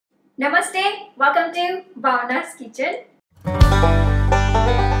Namaste, welcome to Bhavna's kitchen.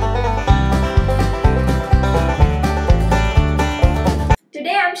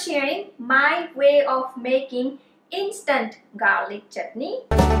 Today I'm sharing my way of making instant garlic chutney.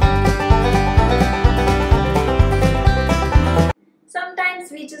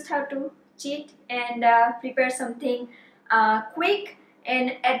 Sometimes we just have to cheat and prepare something quick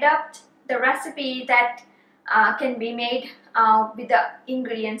and adapt the recipe that can be made with the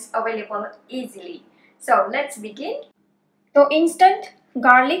ingredients available easily. So let's begin. तो instant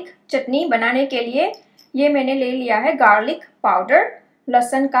garlic चटनी बनाने के लिए ये मैंने ले लिया है garlic powder,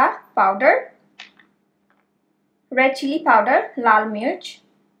 लहसुन का पाउडर, रेड चिली पाउडर, लाल मिर्च,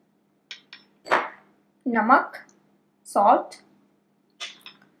 नमक, सॉल्ट.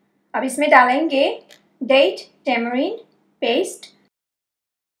 अब इसमें डालेंगे डेट टैमरिन पेस्ट,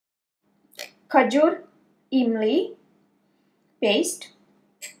 खजूर इमली पेस्ट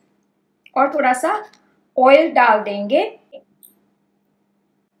और थोड़ा सा ऑयल डाल देंगे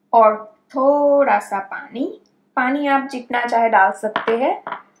और थोड़ा सा पानी आप जितना चाहे डाल सकते हैं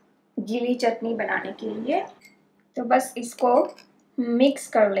गीली चटनी बनाने के लिए. तो बस इसको मिक्स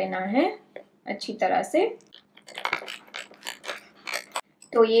कर लेना है अच्छी तरह से.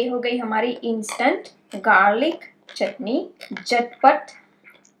 तो ये हो गई हमारी इंस्टेंट गार्लिक चटनी, झटपट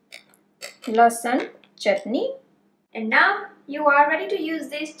लहसुन चटनी. And now you are ready to use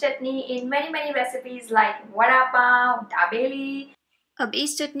this chutney in many recipes like vada pav, dabeli. अब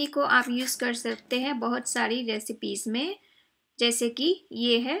इस चटनी को आप यूज़ कर सकते हैं बहुत सारी रेसिपीज़ में, जैसे कि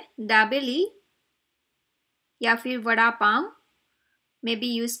ये है दाबेली या फिर वड़ा पाव में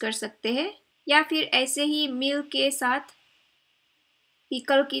भी यूज़ कर सकते हैं, या फिर ऐसे ही मील के साथ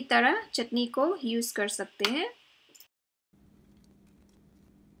पिकल की तरह चटनी को यूज़ कर सकते हैं.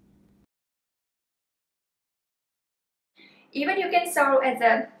 Even you can serve as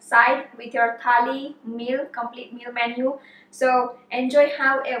a side with your thali meal, complete meal menu. So enjoy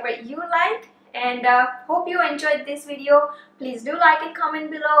however you like, and hope you enjoyed this video. Please do like and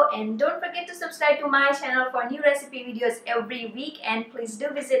comment below, and don't forget to subscribe to my channel for new recipe videos every week. And please do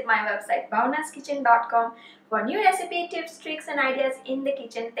visit my website bhavnaskitchen.com for new recipe tips, tricks and ideas in the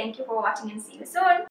kitchen. Thank you for watching and see you soon.